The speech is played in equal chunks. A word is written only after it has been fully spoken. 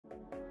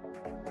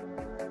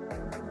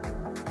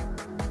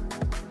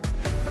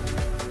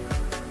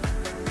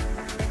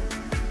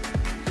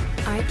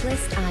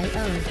Fresh.io.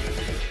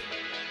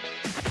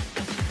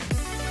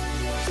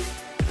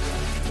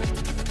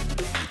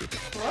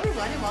 Hello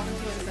everyone and welcome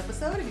to this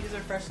episode of User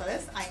Fresh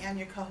Lettuce. I am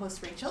your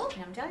co-host Rachel.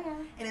 And I'm Delia.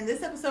 And in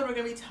this episode we're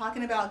going to be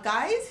talking about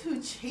guys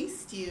who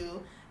chased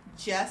you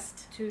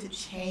just to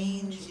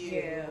change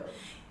you.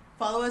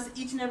 Follow us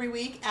each and every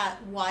week at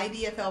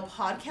YDFL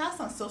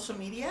Podcast on social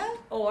media.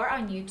 Or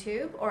on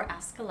YouTube, or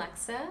Ask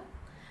Alexa.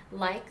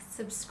 Like,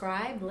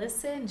 subscribe,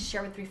 listen,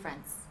 share with 3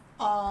 friends.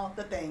 All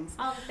the things.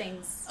 All the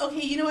things.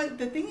 Okay, you know what?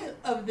 The thing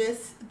about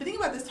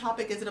this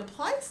topic is it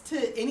applies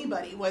to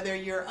anybody, whether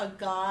you're a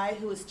guy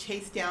who was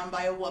chased down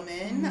by a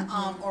woman,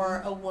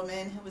 or a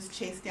woman who was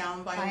chased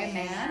down by a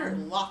man or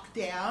locked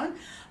down.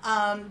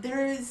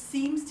 There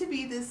seems to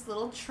be this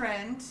little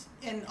trend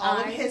in all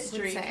of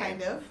history,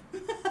 kind of.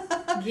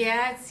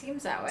 Yeah, it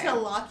seems that way. To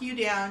lock you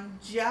down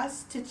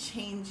just to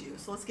change you.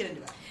 So let's get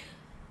into it.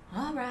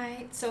 All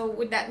right. So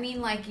would that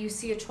mean like you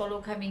see a cholo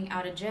coming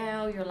out of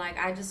jail? You're like,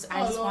 I just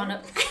want to.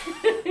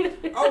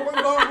 Oh, we're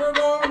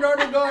going down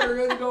the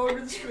gutter. Let's go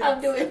to the street.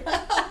 I'm doing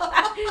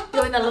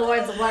the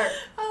Lord's work.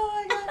 Oh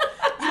my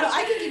God. You know,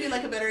 I could give you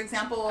like a better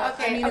example.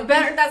 Okay, I mean,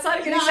 that's not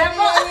a good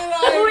example.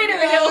 Wait a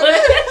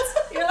minute.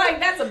 You're like,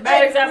 that's a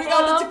bad example. We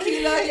got the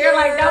tequila here. You're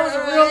like, that was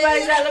a real bad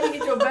example. Let me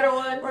get you a better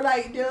one. We're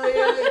like, dude,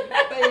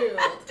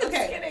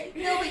 okay.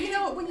 Kidding. No, but you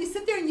know, when you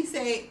sit there and you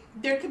say,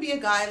 there could be a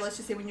guy, let's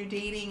just say when you're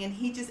dating, and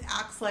he just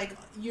acts like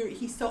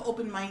he's so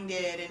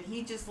open-minded, and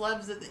he just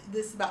loves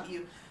this about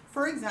you.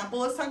 For example,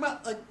 let's talk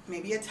about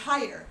maybe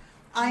attire.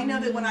 I know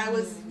that when I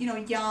was,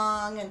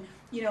 young and,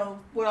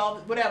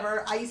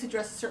 whatever, I used to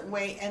dress a certain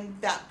way, and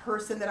that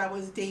person that I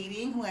was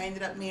dating, who I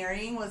ended up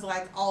marrying, was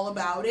like all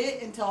about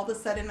it until all of a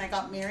sudden I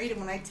got married. And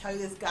when I tell you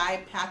this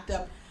guy packed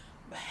up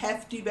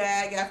hefty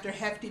bag after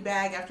hefty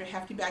bag after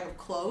hefty bag of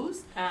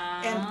clothes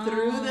and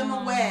threw them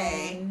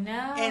away. No.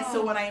 And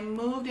so when I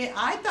moved in,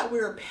 I thought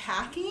we were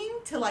packing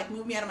to like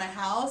move me out of my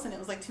house, and it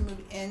was like to move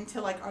into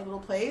like our little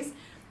place.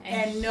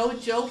 And no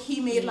joke,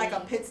 he made like a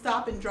pit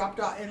stop and dropped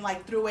off and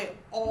like threw away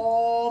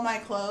all my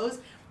clothes,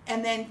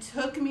 and then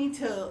took me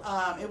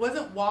to it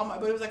wasn't Walmart,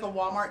 but it was like a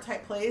Walmart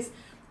type place,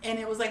 and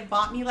it was like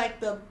bought me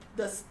like the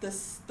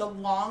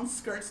long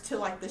skirts to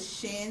like the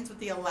shins with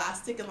the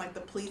elastic and like the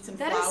pleats and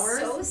flowers.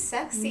 That is so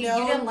sexy. No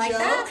You didn't like joke.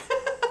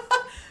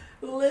 that?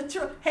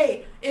 Literal.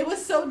 Hey, it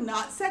was so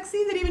not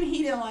sexy that even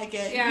he didn't like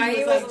it. Yeah,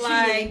 he was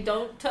like,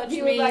 don't touch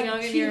me,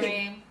 don't get near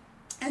me.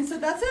 And so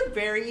that's a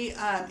very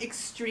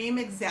extreme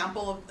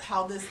example of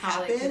how this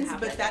happens,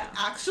 but that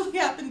actually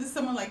happened to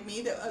someone like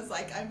me that was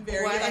like, I'm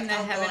very what like in the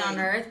outgoing. heaven on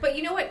earth. But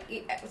you know what?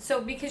 So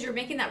because you're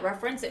making that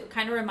reference, it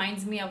kind of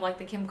reminds me of like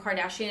the Kim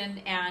Kardashian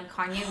and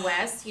Kanye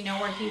West,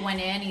 where he went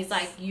in, he's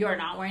like, you're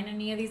not wearing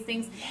any of these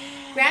things.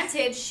 Yes.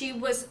 Granted, she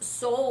was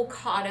so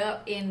caught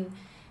up in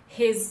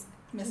his...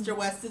 Mr.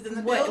 West is in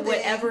the building.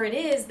 Whatever it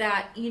is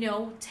that,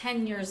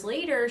 10 years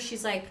later,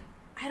 she's like,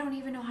 I don't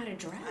even know how to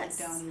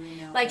dress. I don't even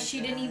know. Like,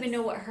 she didn't even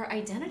know what her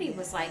identity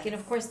was like. And,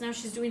 of course, now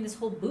she's doing this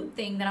whole boot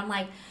thing that I'm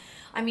like,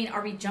 I mean,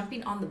 are we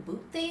jumping on the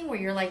boot thing where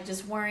you're, like,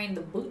 just wearing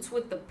the boots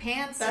with the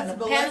pants and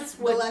the pants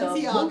with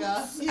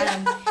Balenciaga. the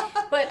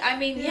boots? But, I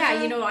mean,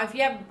 if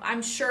you have,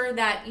 I'm sure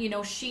that,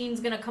 Shein's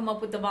going to come up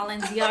with the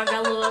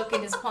Balenciaga look,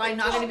 and it's probably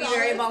not going to be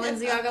very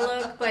Balenciaga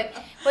look. But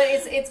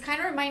it's kind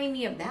of reminding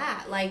me of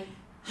that. Like,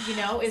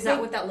 is that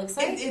what that looks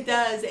like? It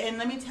does, and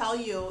let me tell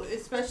you,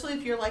 especially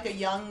if you're like a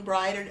young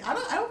bride, or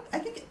I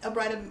think a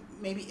bride of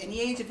maybe any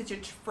age, if it's your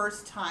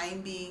first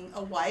time being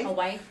a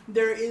wife,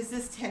 there is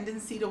this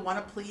tendency to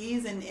want to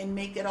please and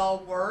make it all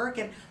work.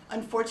 And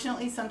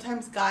unfortunately,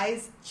 sometimes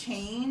guys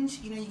change.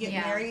 You get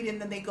married, and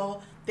then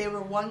they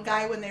were one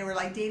guy when they were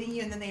like dating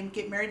you, and then they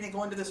get married and they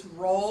go into this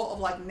role of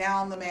like,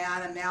 now I'm the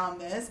man and now I'm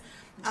this.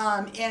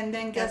 And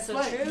then guess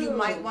what? True. You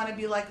might want to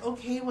be like,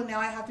 okay, well now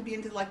I have to be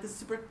into like the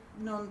super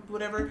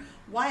whatever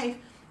wife.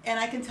 And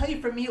I can tell you,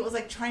 for me, it was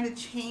like trying to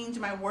change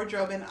my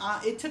wardrobe, and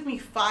it took me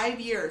 5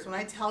 years. When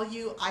I tell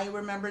you, I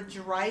remember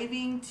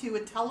driving to a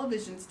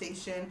television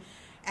station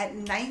at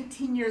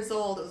 19 years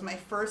old. It was my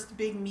first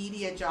big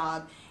media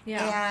job.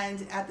 Yeah.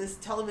 And at this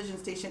television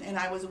station, and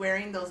I was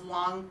wearing those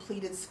long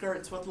pleated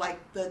skirts with like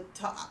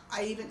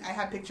I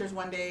have pictures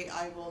one day.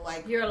 I will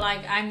like. You're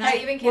like, I'm not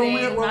even kidding.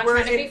 I'm not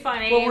trying to be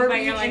funny. When we're but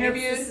being you're like,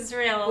 interviewed, this is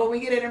real. When we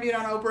get interviewed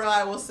on Oprah,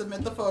 I will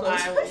submit the photos.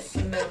 I will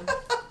submit.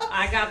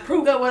 I got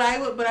proof. But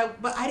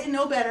I didn't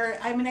know better.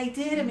 I mean, I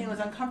did. I mean, it was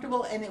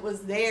uncomfortable, and it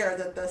was there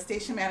that the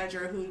station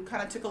manager, who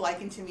kind of took a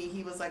liking to me,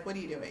 he was like, "What are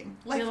you doing?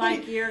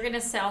 You're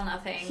gonna sell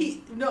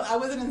nothing." I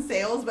wasn't in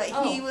sales, but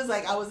he was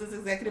like, I was his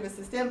executive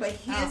assistant, but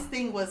his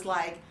thing was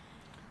like,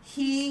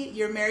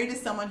 you're married to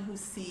someone who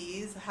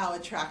sees how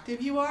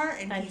attractive you are,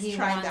 and he's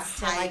trying to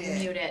hide it.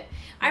 Mute it.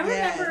 I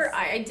remember,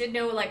 I did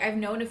know, like, I've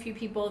known a few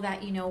people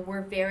that,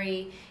 were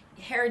very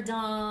hair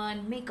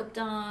done, makeup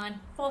done,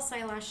 false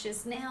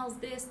eyelashes, nails,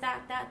 this,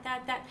 that,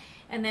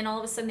 and then all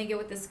of a sudden they get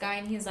with this guy,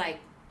 and he's like,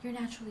 you're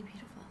naturally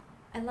beautiful.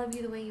 I love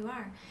you the way you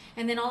are.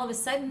 And then all of a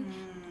sudden,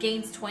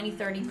 gains 20,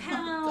 30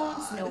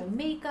 pounds, no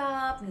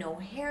makeup, no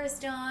hair is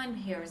done,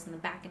 hair is in the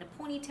back in a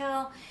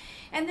ponytail.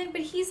 And then,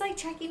 but he's like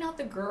checking out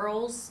the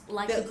girls,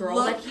 like the girl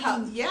that he,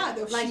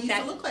 like she used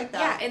to look like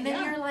that. Yeah, and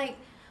then you're like,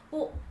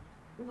 well,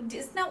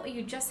 isn't that what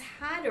you just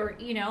had? Or,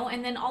 you know,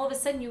 and then all of a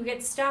sudden you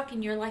get stuck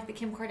and you're like the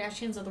Kim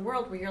Kardashians of the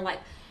world, where you're like,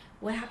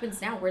 what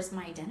happens now? Where's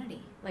my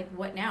identity? Like,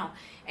 what now?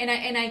 And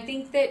I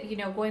think that, you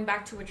know, going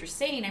back to what you're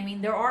saying, I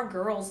mean, there are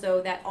girls,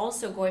 though, that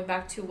also, going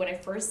back to what I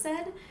first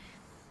said,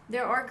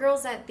 there are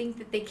girls that think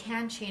that they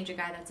can change a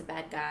guy that's a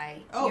bad guy.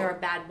 Oh. You're a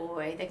bad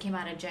boy that came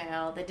out of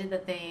jail, that did the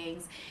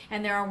things.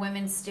 And there are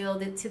women still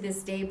that, to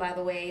this day, by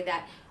the way,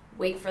 that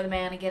wait for the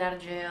man to get out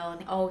of jail,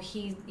 and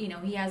he, you know,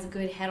 he has a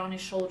good head on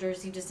his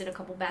shoulders, he just did a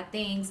couple bad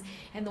things,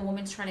 and the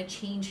woman's trying to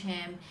change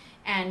him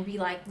and be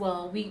like,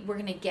 well, we're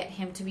going to get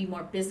him to be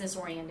more business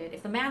oriented.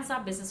 If the man's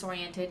not business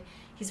oriented,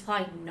 he's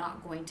probably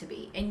not going to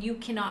be. And you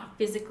cannot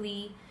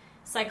physically,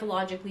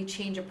 psychologically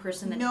change a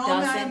person that doesn't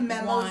want to change. No amount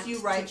of memos you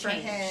write for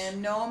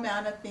him, no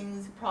amount of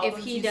things, problems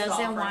if he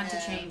doesn't want to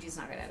change, he's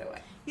not going to do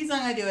it. He's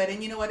not going to do it.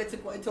 And you know what?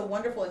 It's a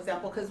wonderful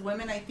example, because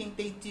women, I think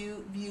they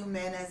do view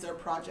men as their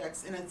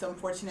projects, and it's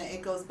unfortunate.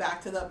 It goes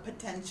back to the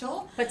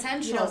potential.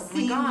 You know,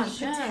 seeing the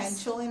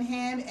potential in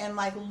him, and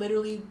like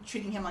literally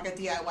treating him like a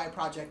DIY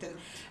project. And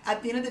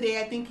at the end of the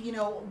day, I think, you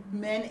know,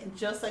 men,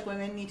 just like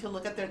women, need to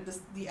look at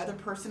the other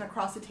person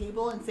across the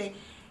table and say,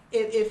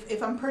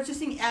 if I'm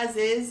purchasing as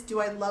is, do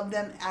I love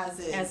them as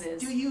is? As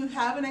is. Do you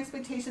have an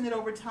expectation that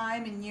over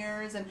time and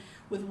years and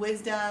with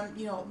wisdom,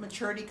 you know,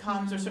 maturity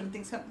comes, or certain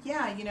things come?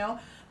 Yeah, you know.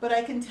 But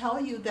I can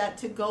tell you that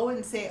to go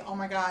and say, oh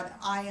my God,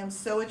 I am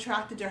so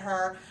attracted to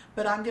her,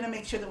 but I'm going to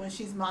make sure that when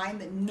she's mine,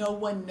 that no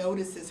one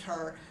notices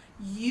her.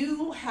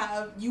 You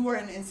are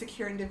an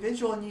insecure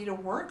individual, and you need to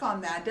work on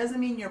that. It doesn't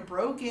mean you're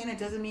broken. It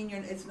doesn't mean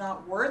it's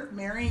not worth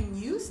marrying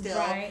you still.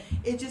 Right.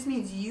 It just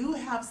means you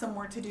have some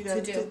work to do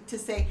to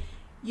say,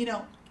 you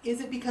know,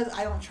 is it because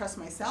I don't trust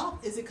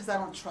myself? Is it because I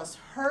don't trust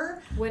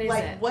her? What is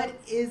it? What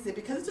is it?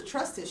 Because it's a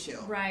trust issue.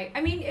 Right.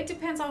 I mean, it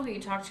depends on who you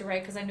talk to,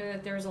 right? Because I know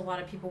that there's a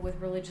lot of people with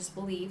religious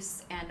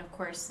beliefs, and of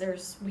course,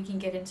 we can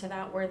get into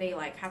that where they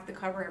like have to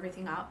cover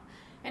everything up,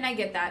 and I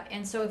get that.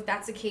 And so if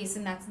that's the case,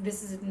 and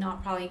this is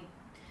not probably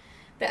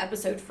the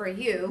episode for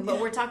you,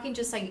 but we're talking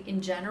just like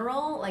in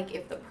general, like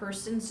if the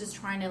person's just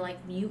trying to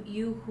like mute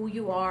you, who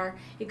you are,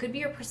 it could be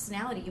your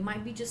personality. You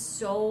might be just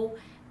so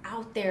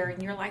out there,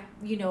 and you're like,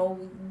 you know,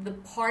 the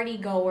party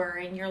goer,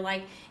 and you're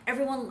like,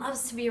 everyone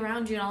loves to be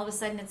around you, and all of a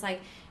sudden it's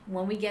like,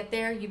 when we get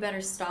there, you better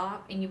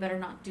stop, and you better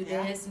not do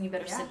this, and you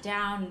better sit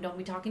down, and don't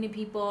be talking to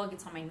people. It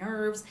gets on my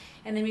nerves.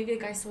 And then maybe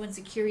the guy's so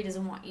insecure, he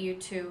doesn't want you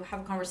to have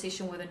a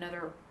conversation with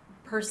another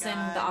person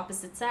of the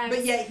opposite sex,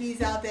 but yet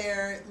he's out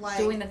there like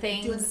doing the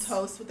things, doing the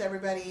toast with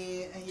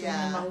everybody, doing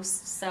the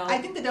most. So I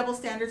think the double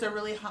standards are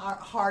really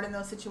hard in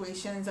those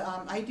situations.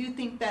 I do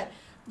think that,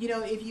 you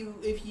know,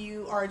 if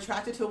you are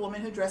attracted to a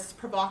woman who dresses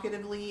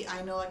provocatively,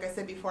 I know, like I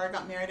said before I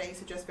got married, I used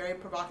to dress very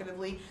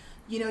provocatively.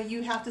 You know,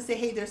 you have to say,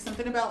 hey, there's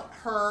something about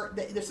her,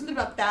 there's something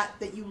about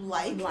that you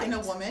like in a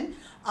woman.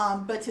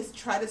 But to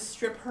try to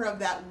strip her of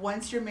that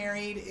once you're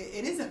married,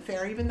 it isn't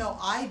fair, even though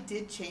I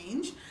did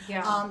change.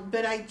 Yeah.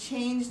 But I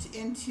changed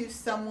into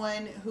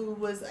someone who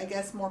was, I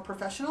guess, more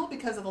professional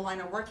because of the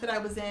line of work that I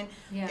was in.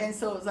 Yeah. And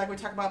so it was like we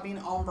talk about being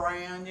on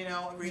brand, you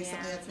know,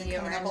 recently that's been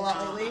coming up a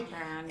lot lately.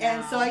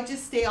 And so I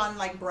just stay on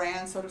like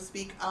brand, so to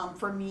speak,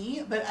 for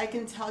me. But I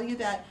can tell you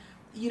that,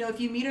 you know,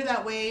 if you meet her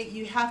that way,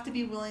 you have to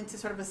be willing to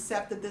sort of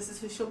accept that this is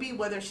who she'll be,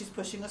 whether she's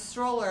pushing a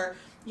stroller,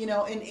 you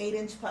know, in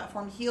 8-inch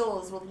platform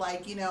heels with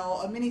like, you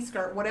know, a mini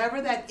skirt,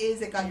 whatever that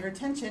is that got your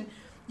attention.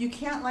 You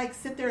can't like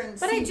sit there and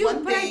see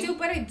one thing.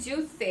 But I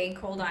do think,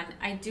 hold on,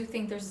 I do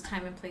think there's a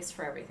time and place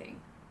for everything,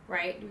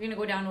 right? If you're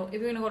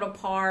gonna go to a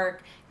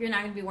park, you're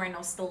not gonna be wearing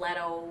no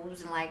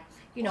stilettos and like,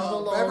 you know, the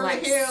little Beverly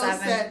like Hills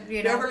 7, said,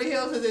 you know. Beverly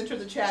Hills has entered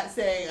the chat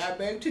saying, I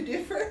beg to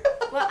differ.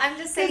 Well, I'm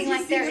just saying,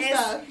 like, there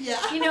is,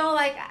 you know,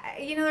 like,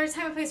 you know, there's a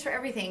time and place for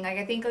everything. Like,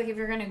 I think, like, if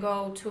you're going to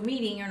go to a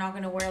meeting, you're not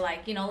going to wear,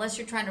 like, you know, unless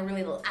you're trying to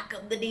really lock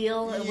up the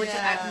deal, which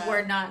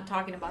we're not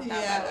talking about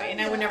that, by the way,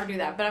 and I would never do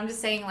that. But I'm just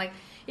saying, like,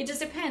 it just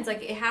depends.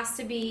 Like, it has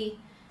to be,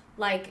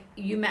 like,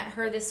 you met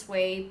her this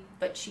way,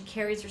 but she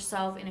carries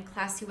herself in a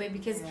classy way,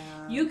 because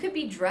you could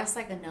be dressed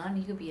like a nun,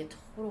 you could be a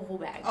total whole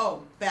bag.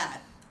 Oh, bad.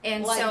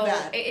 And like so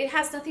it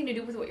has nothing to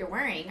do with what you're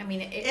wearing. I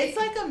mean, it's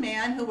like a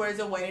man who wears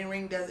a wedding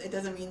ring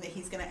doesn't mean that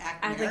he's going to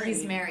act married. Like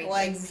he's married.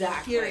 Like,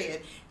 exactly.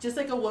 Period. Just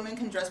like a woman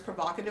can dress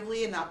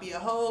provocatively and not be a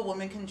hoe, a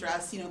woman can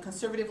dress, you know,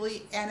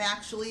 conservatively and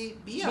actually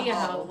be a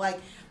hoe.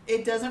 Like,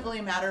 it doesn't really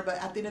matter. But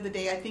at the end of the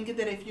day, I think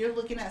that if you're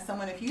looking at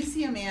someone, if you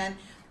see a man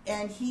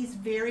and he's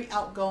very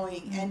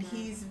outgoing and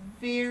he's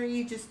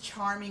very just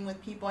charming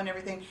with people and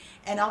everything,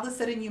 and all of a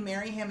sudden you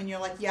marry him and you're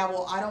like, yeah,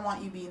 well, I don't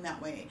want you being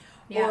that way.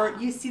 Yeah. Or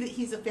you see that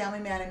he's a family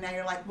man, and now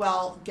you're like,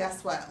 well,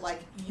 guess what? Like,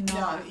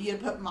 no, you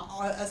put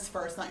us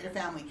first, not your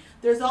family.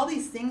 There's all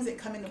these things that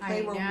come into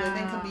play where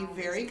women can be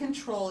very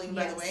controlling,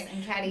 by the way.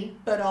 And catty.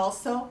 But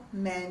also,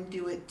 men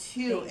do it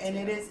too. And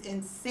it is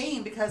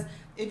insane because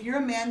if you're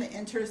a man that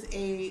enters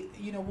a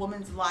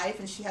woman's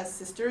life and she has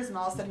sisters, and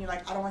all of a sudden you're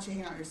like, I don't want you to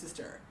hang out with your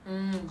sister.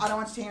 I don't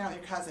want you to hang out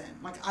with your cousin.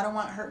 Like, I don't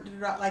want her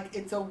to, like,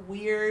 it's a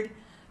weird...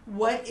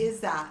 What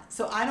is that?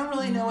 So I don't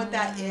really know what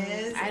that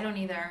is. I don't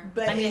either.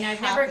 But I mean, I've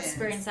never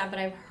experienced that, but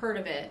I've heard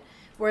of it,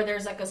 where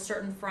there's like a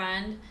certain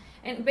friend.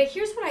 But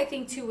here's what I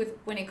think too, with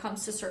when it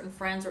comes to certain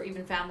friends or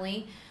even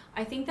family,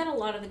 I think that a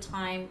lot of the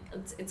time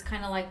it's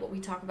kind of like what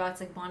we talk about.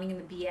 It's like bonding in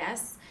the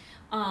BS.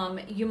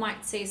 You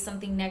might say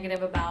something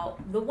negative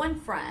about the one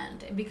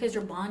friend because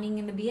you're bonding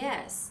in the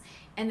BS,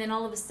 and then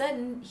all of a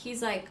sudden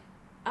he's like,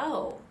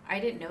 "Oh, I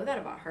didn't know that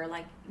about her."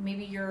 Like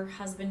maybe your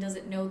husband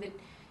doesn't know that.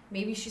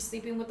 Maybe she's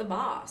sleeping with the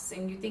boss,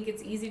 and you think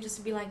it's easy just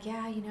to be like,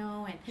 yeah, and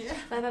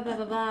blah, blah, blah,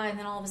 blah, blah. And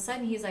then all of a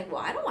sudden he's like, well,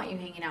 I don't want you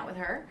hanging out with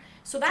her.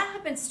 So that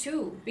happens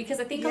too,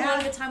 because I think a lot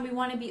of the time we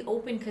want to be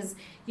open because,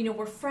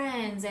 we're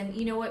friends, and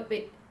you know what,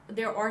 but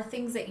there are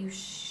things that you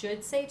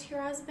should say to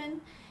your husband,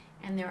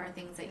 and there are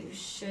things that you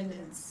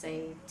shouldn't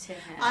say to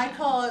him. I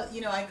call it,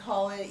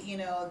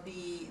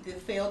 the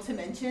fail to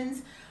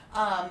mentions.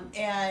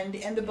 And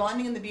the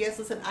bonding and the BS.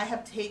 Listen, I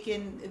have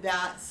taken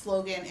that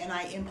slogan and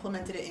I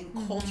implemented it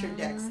in culture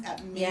decks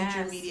at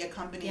major media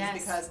companies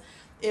because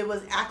it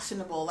was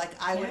actionable. Like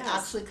I would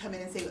actually come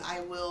in and say, I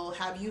will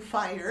have you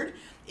fired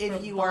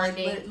if you are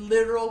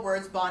literal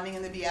words bonding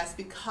in the BS,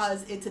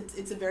 because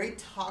it's a very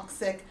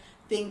toxic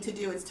thing to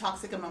do. It's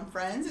toxic among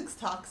friends, it's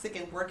toxic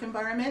in work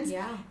environments,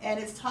 and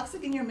it's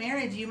toxic in your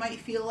marriage. You might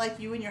feel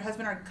like you and your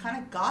husband are kind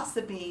of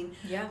gossiping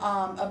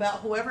about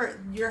whoever.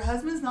 Your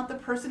husband's not the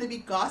person to be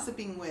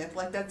gossiping with.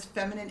 Like, that's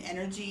feminine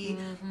energy.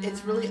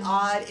 It's really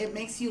odd. It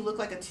makes you look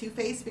like a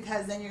two-face,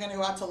 because then you're going to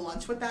go out to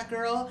lunch with that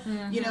girl,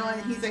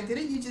 and he's like,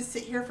 didn't you just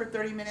sit here for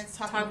 30 minutes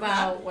talking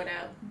crap?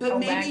 But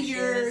maybe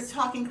you're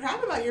talking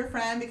crap about your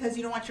friend because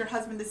you don't want your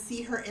husband to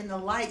see her in the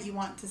light. You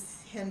want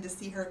him to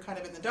see her kind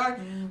of in the dark.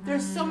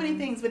 There's so many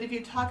things, but if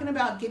you're talking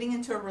about getting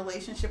into a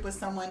relationship with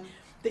someone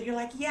that you're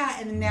like,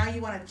 and now you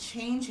want to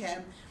change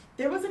him.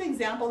 There was an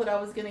example that I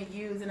was going to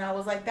use, and I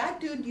was like, that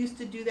dude used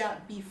to do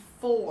that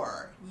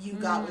before you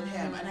got with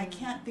him, and I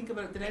can't think of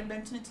it. Did I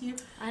mention it to you?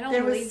 I don't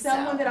There believe was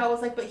someone so. that I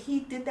was like, but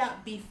he did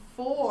that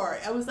before.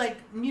 I was like,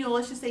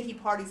 let's just say he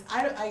parties.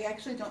 I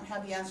actually don't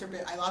have the answer,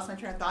 but I lost my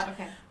train of thought.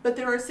 Okay. But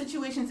there are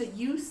situations that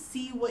you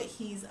see what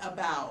he's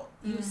about.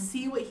 You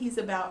see what he's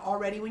about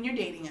already when you're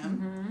dating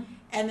him.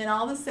 And then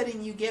all of a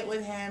sudden you get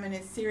with him and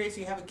it's serious,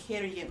 you have a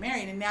kid or you get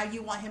married, and now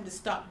you want him to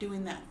stop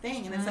doing that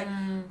thing. And it's like,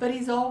 but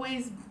he's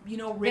always,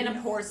 ridden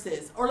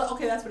horses. Or,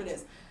 okay, that's what it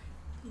is.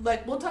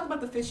 Like, we'll talk about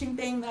the fishing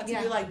thing, not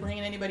to be like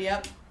bringing anybody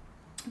up.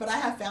 But I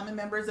have family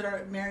members that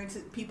are married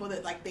to people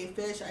that, like, they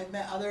fish. I've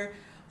met other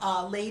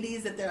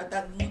ladies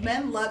that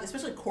men love,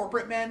 especially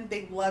corporate men,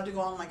 they love to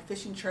go on, like,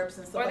 fishing trips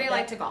and stuff or like that. Or they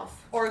like to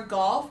golf. Or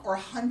golf or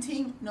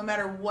hunting, no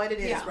matter what it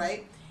is,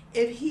 right?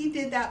 If he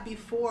did that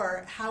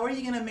before, how are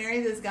you going to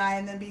marry this guy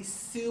and then be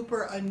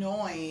super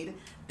annoyed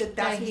that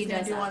that's what he's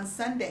going to do on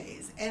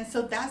Sundays? And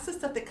so that's the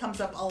stuff that comes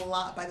up a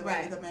lot, by the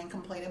way, that men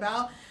complain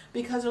about,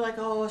 because they're like,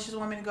 oh, she doesn't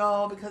want me to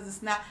go because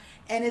it's not.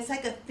 And it's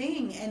like a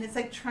thing, and it's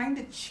like trying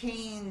to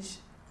change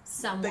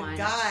the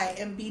guy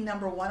and be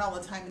number one all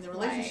the time in the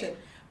relationship.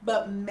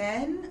 But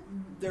men,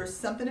 there's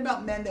something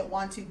about men that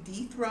want to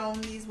dethrone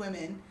these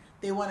women.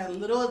 They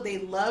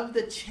love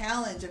the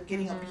challenge of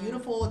getting a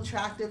beautiful,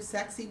 attractive,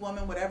 sexy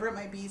woman, whatever it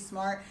might be,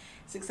 smart,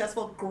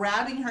 successful,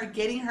 grabbing her,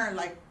 getting her,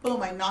 like,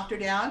 boom, I knocked her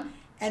down.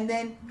 And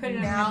then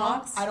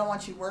now I don't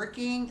want you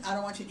working. I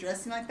don't want you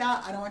dressing like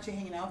that. I don't want you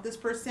hanging out with this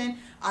person.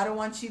 I don't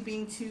want you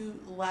being too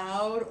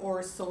loud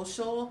or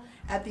social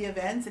at the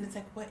events. And it's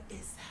like, what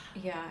is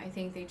that? Yeah, I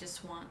think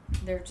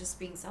they're just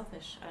being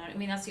selfish. I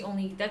mean, that's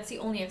the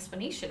only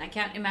explanation. I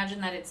can't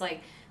imagine that it's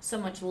like so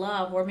much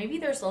love, or maybe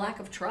there's a lack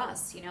of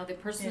trust. The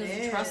person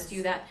doesn't trust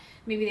you, that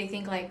maybe they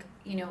think like,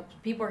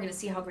 people are going to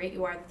see how great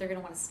you are, that they're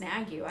going to want to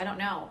snag you. I don't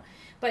know.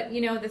 But,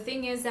 the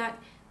thing is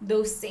that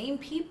those same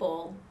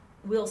people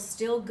will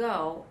still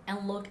go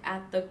and look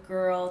at the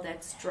girl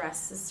that's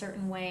dressed a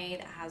certain way,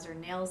 that has her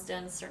nails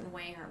done a certain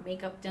way, her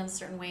makeup done a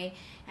certain way,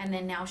 and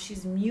then now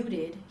he's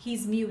muted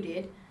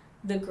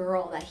the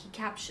girl that he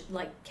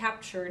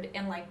captured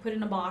and like put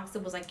in a box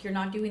that was like, you're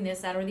not doing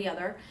this, that, or the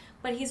other,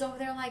 but he's over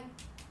there like,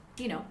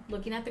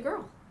 looking at the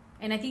girl.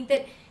 And I think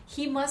that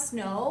he must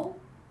know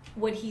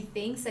what he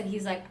thinks, that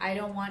he's like, I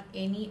don't want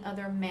any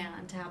other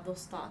man to have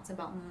those thoughts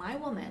about my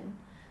woman,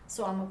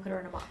 so I'm going to put her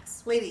in a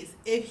box. Ladies,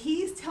 if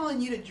he's telling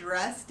you to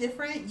dress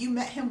different, you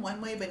met him one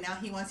way, but now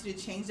he wants you to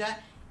change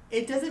that,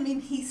 it doesn't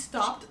mean he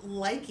stopped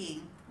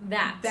liking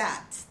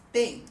that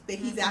thing that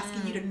he's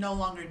asking you to no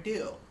longer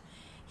do.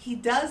 He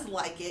does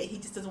like it. He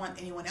just doesn't want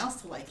anyone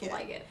else to like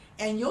it.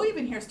 And you'll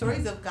even hear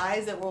stories of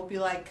guys that will be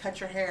like, cut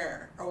your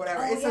hair or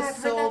whatever. It's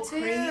just so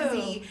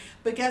crazy.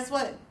 But guess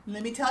what?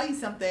 Let me tell you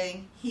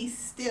something. He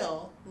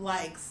still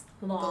likes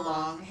the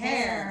long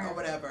hair or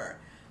whatever.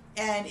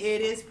 And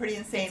it is pretty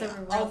insane.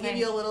 I'll give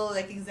you a little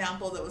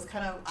example that was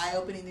kind of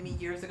eye-opening to me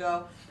years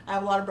ago. I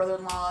have a lot of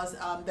brother-in-laws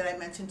that I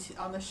mentioned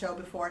on the show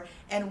before,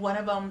 and one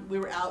of them, we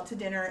were out to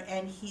dinner,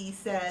 and he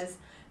says,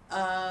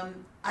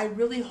 I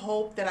really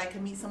hope that I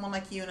can meet someone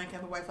like you and I can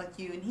have a wife like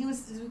you. And he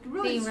was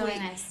really being sweet. Really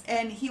nice.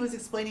 And he was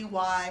explaining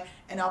why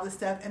and all this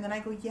stuff. And then I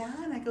go, yeah.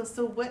 And I go,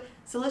 so what?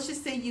 So let's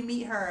just say you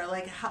meet her.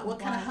 Like, what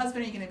kind of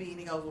husband are you going to be? And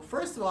he goes, well,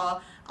 first of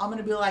all, I'm going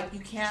to be like, you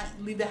can't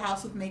leave the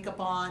house with makeup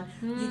on.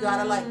 You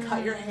got to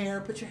cut your hair,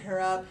 put your hair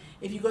up.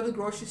 If you go to the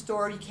grocery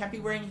store, you can't be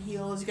wearing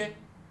heels.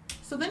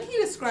 So then he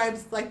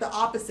describes the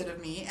opposite of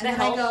me. And then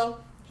I go,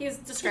 he's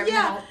describing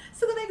help.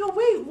 So then I go,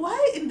 wait,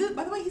 what? And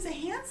by the way, he's a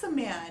handsome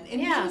man. And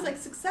he was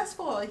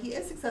successful. He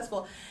is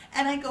successful.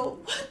 And I go,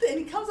 what? And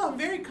he comes off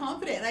very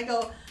confident. And I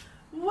go,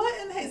 what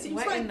in the heck? So you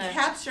just want to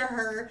capture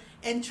her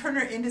and turn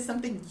her into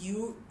something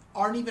you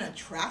aren't even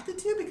attracted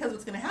to? Because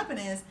what's going to happen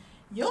is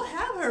you'll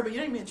have her, but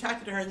you're not even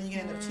attracted to her, and then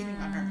you're going to end up cheating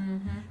on her.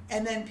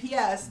 And then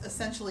P.S.,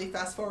 essentially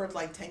fast forward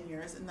 10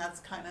 years, and that's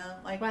kind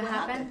of what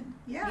happened.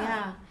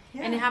 Yeah.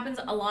 And it happens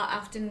a lot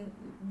often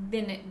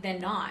than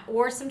not.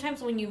 Or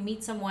sometimes when you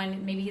meet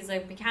someone, maybe he's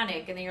a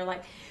mechanic, and then you're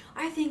like,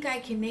 I think I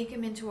can make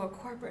him into a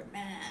corporate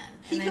man.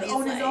 He could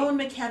own his own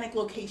mechanic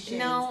location.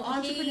 No,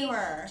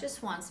 entrepreneur. He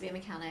just wants to be a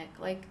mechanic,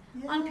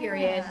 on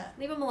period.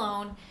 Leave him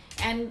alone.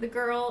 And the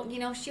girl,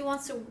 she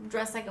wants to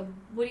dress like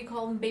what do you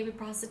call them, baby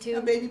prostitute?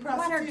 A baby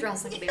prostitute. Let her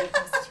dress like a baby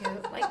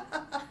prostitute.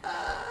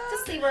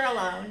 Just leave her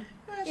alone.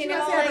 She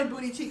wants to have her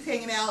booty cheeks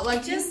hanging out.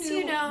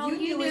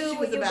 You knew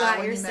what you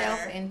got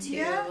yourself into.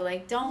 Yeah.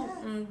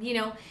 Don't,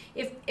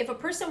 if a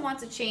person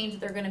wants to change,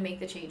 they're going to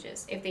make the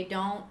changes. If they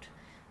don't,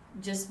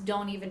 just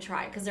don't even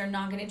try, because they're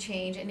not going to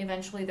change, and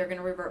eventually they're going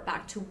to revert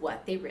back to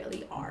what they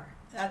really are.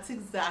 That's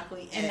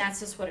exactly it. And that's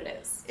just what it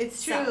is.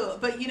 It's true. So,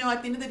 but, at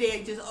the end of the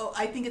day,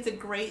 I think it's a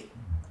great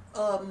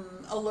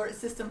alert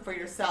system for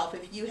yourself.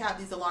 If you have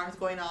these alarms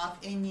going off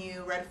in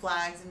you, red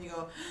flags, and you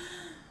go,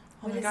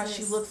 oh my gosh,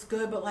 she looks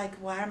good, but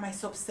why am I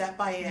so upset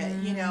by it?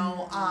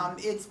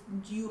 It's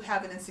you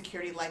have an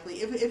insecurity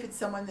likely. If it's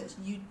someone that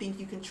you think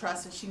you can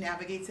trust and she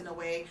navigates in a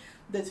way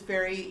that's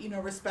very,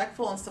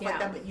 respectful and stuff like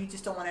that, but you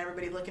just don't want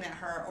everybody looking at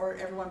her or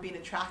everyone being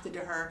attracted to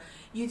her.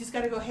 You just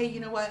got to go, hey, you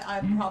know what?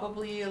 I'm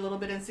probably a little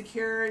bit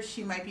insecure.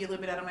 She might be a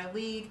little bit out of my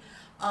league.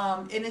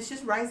 And it's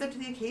just rise up to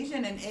the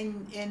occasion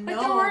and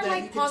know there are that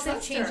you can positive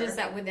trust changes her.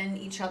 that within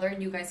each other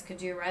you guys could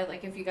do, right?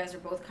 If you guys are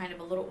both kind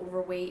of a little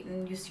overweight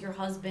and you see your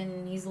husband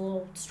and he's a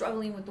little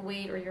struggling with the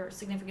weight, or your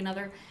significant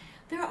other,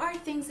 there are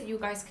things that you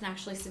guys can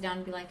actually sit down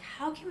and be like,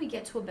 how can we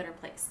get to a better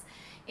place?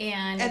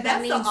 And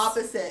that's the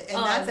opposite, and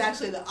that's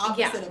actually the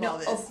opposite of all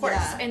this. Of course,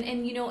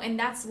 and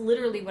that's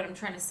literally what I'm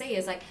trying to say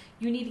is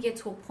you need to get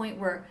to a point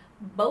where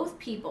both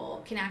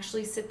people can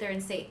actually sit there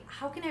and say,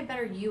 how can I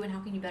better you and how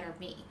can you better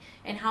me?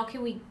 And how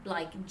can we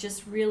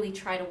just really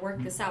try to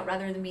work this out,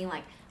 rather than being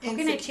how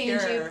can I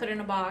change you, put in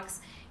a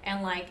box,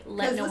 and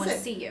let no one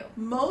see you?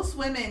 Most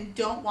women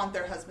don't want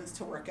their husbands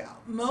to work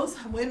out.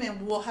 Most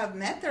women will have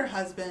met their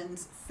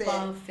husbands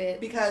fit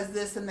because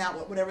this and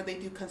that, whatever they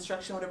do,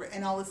 construction, whatever,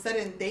 and all of a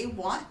sudden they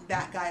want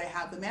that guy to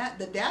have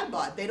the dad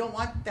bod. They don't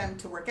want them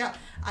to work out.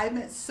 I've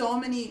met so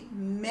many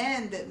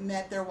men that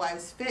met their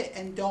wives fit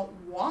and don't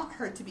want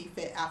her to be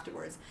fit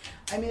afterwards.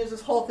 I mean, there's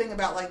this whole thing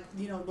about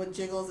what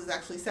jiggles is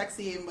actually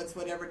sexy and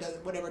whatever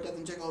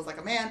doesn't jiggle is like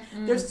a man.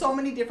 There's so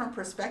many different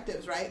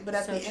perspectives, right? But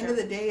at the end of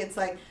the day, it's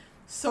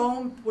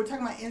so we're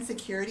talking about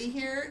insecurity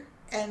here,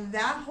 and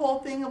that whole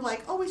thing of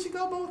oh, we should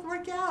go both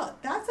work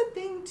out. That's a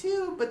thing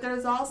too. But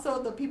there's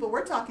also the people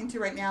we're talking to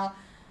right now.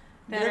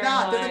 They're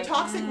not. They're the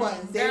toxic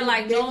ones. They're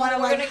they no, want to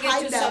we're gonna hide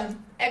get you them.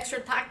 some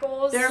extra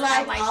tacos. They're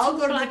I'll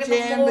go to the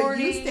gym, but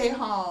you stay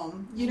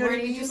home. You know what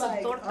I mean?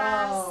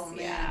 Oh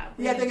man.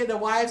 Yeah, the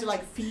wives are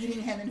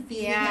feeding him and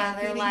feeding him. Yeah,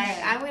 they're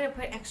I'm gonna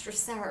put extra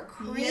sour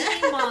cream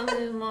on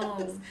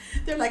them.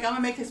 They're I'm gonna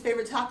make his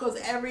favorite tacos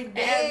every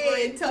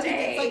day until he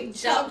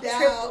gets chubbed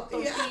out.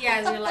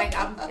 Yeah,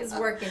 they're it's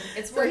working.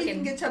 It's working. So he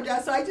can get chubbed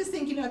out. So I just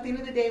think at the end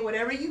of the day,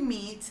 whatever you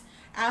meet,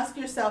 ask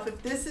yourself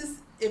if this is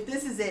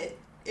it.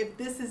 If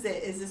this is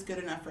it, is this good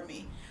enough for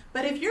me?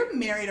 But if you're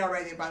married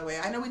already, by the way,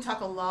 I know we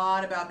talk a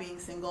lot about being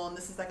single, and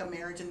this is a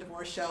marriage and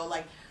divorce show.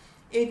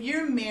 If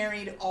you're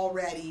married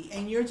already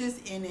and you're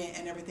just in it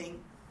and everything,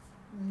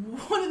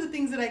 one of the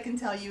things that I can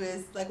tell you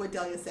is, what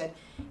Delia said,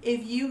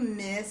 if you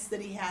miss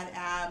that he had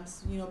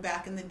abs,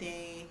 back in the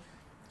day,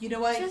 you know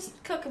what?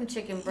 Just cook him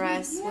chicken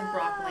breasts with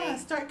broccoli.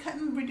 Start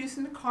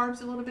reducing the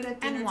carbs a little bit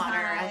at dinner and water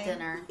time. at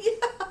dinner. Yeah.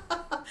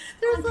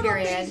 There's little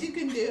things you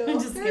can do.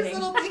 There's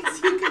little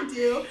things you can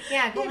do.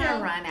 Yeah, go on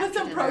a run after put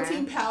some dinner.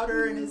 Protein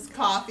powder in his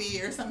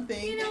coffee or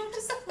something.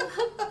 Just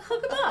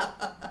hook him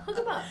up. Hook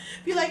him up.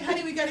 Be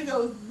honey, we got to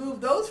go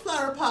move those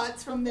flower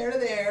pots from there to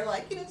there.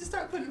 Just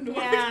start putting them to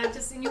work. Yeah,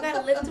 and you got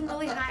to lift them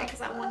really high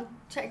because I want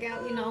to check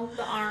out,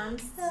 the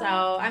arms. So,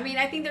 I mean,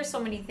 I think there's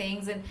so many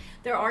things, and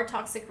there are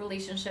toxic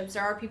relationships.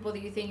 There are people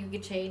that you think you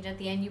could change. At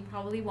the end, you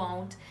probably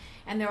won't.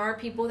 And there are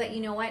people that,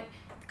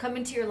 come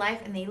into your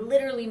life and they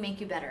literally make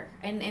you better.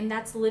 And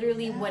that's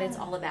literally what it's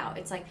all about.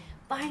 It's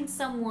find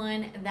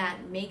someone that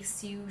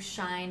makes you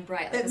shine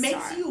bright like that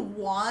makes you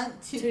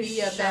want to be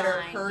a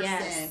better person.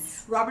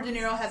 Yes. Robert De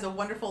Niro has a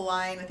wonderful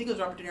line. I think it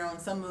was Robert De Niro in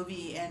some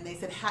movie, and they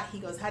said, he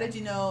goes, how did you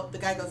know? The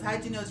guy goes, how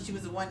did you know she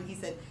was the one? He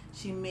said,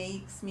 she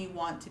makes me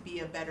want to be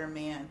a better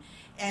man.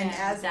 And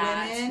as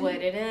that's women, what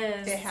it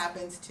is. It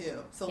happens too.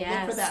 So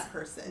yes. look for that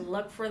person.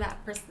 Look for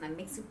that person that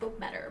makes you feel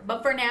better.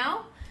 But for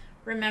now,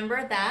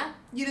 remember that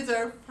you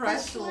deserve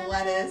fresh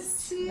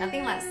lettuce.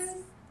 Nothing less.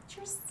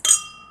 Cheers.